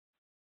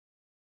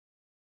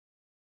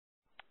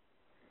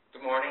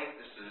Good morning,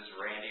 this is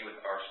Randy with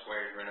R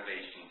Squared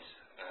Renovations.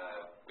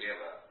 We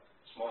have a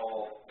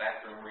small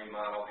bathroom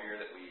remodel here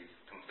that we've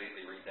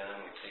completely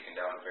redone. We've taken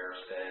down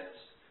varisteds,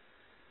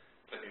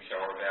 put new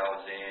shower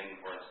valves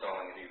in, we're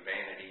installing a new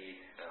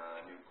vanity,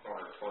 new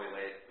corner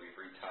toilet, we've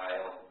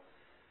retiled.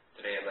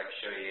 Today I'd like to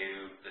show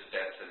you the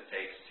steps that it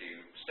takes to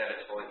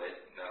set a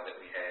toilet now that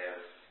we have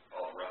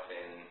all the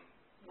rough-in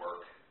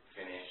work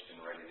finished and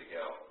ready to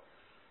go.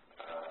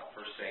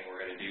 First thing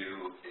we're going to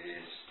do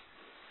is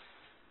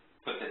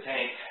put the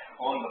tank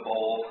on the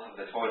bowl of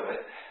the toilet.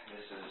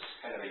 This is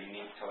kind of a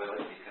unique toilet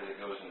because it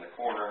goes in the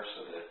corner,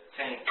 so the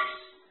tank is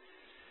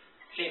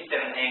shaped at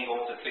an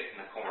angle to fit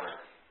in the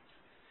corner.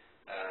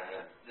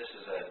 This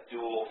is a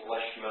dual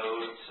flush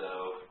mode, so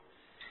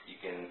you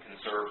can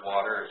conserve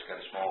water. It's got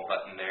a small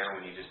button there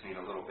when you just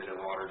need a little bit of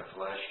water to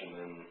flush, and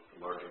then a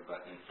larger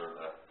button for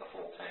the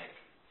full tank.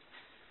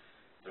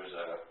 There's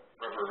a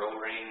rubber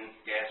O-ring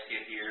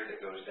gasket here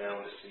that goes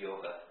down to seal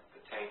the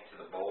tank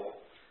to the bowl.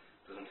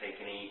 Doesn't take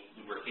any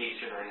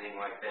lubrication or anything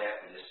like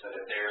that. We just set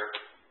it there.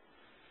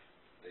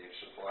 They've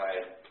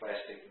supplied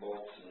plastic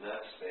bolts and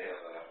nuts. They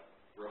have a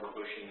rubber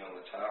bushing on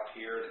the top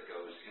here that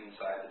goes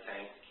inside the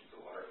tank to keep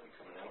the water from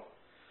coming out.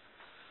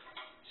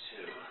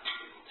 So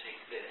we'll take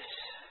this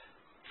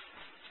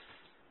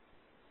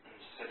and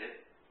set it.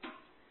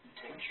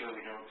 Make sure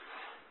we don't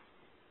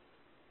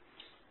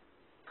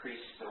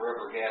crease the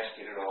rubber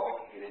gasket at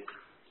all. Get it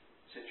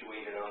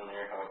situated on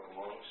there how it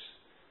belongs.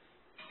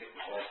 Get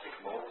the plastic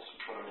bolts and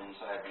put them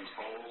inside these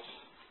holes.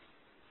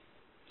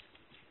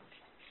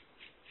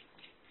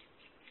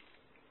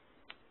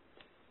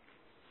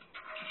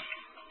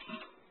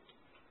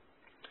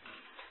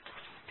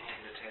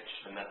 And attach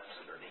the nuts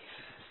underneath.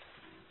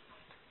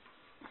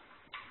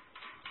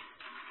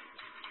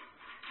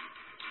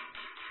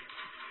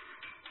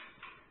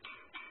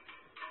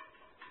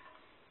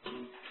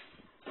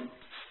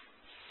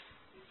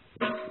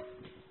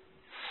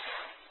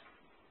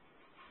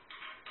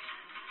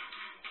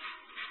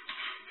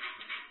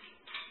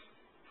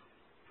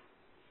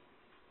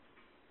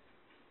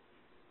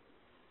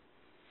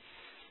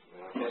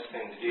 The best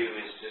thing to do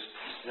is just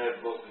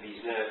snug both of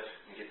these nuts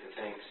and get the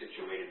tank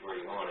situated where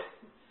you want it.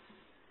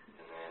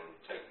 And then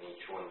tighten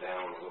each one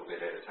down a little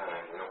bit at a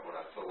time. We don't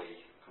want to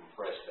fully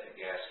compress that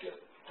gasket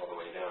all the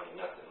way down to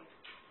nothing.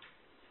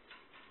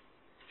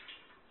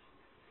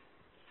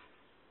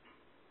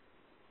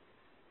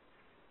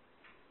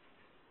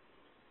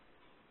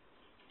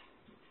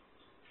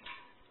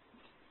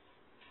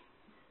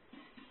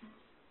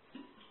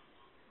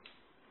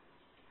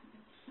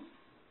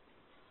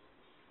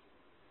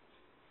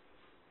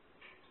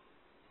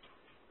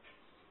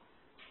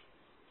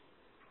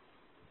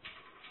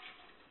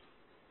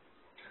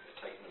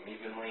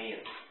 Evenly,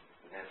 and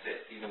that's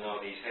it. Even though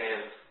these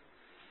have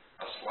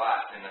a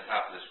slot in the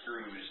top of the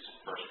screws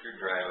for a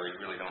screwdriver, you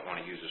really don't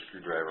want to use a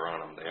screwdriver on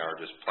them. They are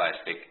just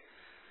plastic.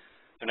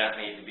 They're not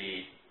made to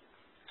be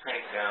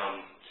cranked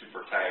down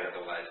super tight,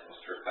 otherwise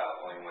they'll strip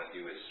out. All you want to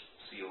do is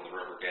seal the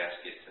rubber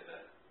gasket to the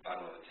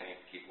bottom of the tank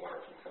to keep water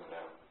from coming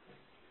out.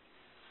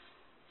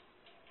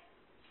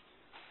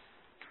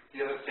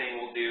 The other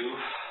thing we'll do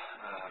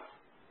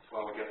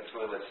while we've got the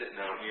toilet sitting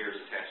out here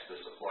is attach the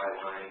supply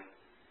line.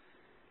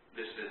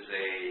 This is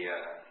a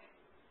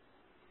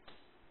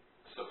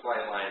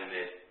supply line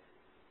that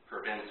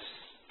prevents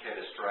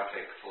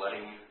catastrophic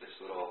flooding. This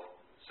little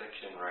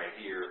section right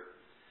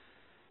here.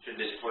 Should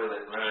this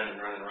toilet run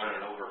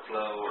and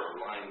overflow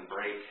or line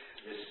break,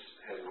 this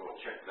has a little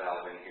check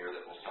valve in here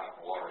that will stop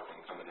the water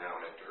from coming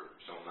out after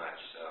so much.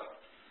 So,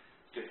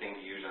 good thing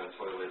to use on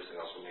toilets. They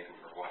also make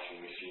them for washing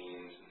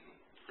machines and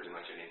pretty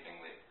much anything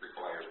that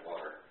requires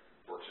water.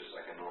 Works just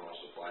like a normal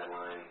supply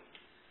line.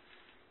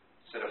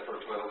 Set up for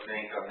a toilet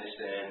tank on this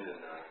end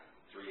and a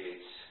 3/8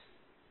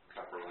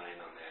 copper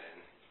line on that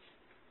end.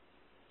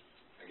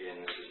 Again,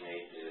 this is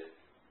made to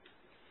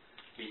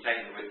be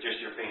tightened with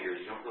just your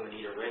fingers. You don't really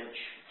need a wrench.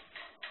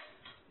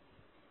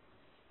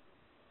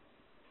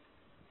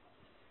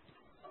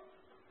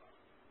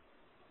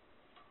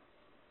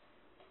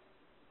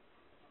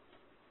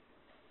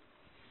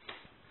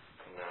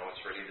 And now it's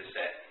ready to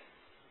set.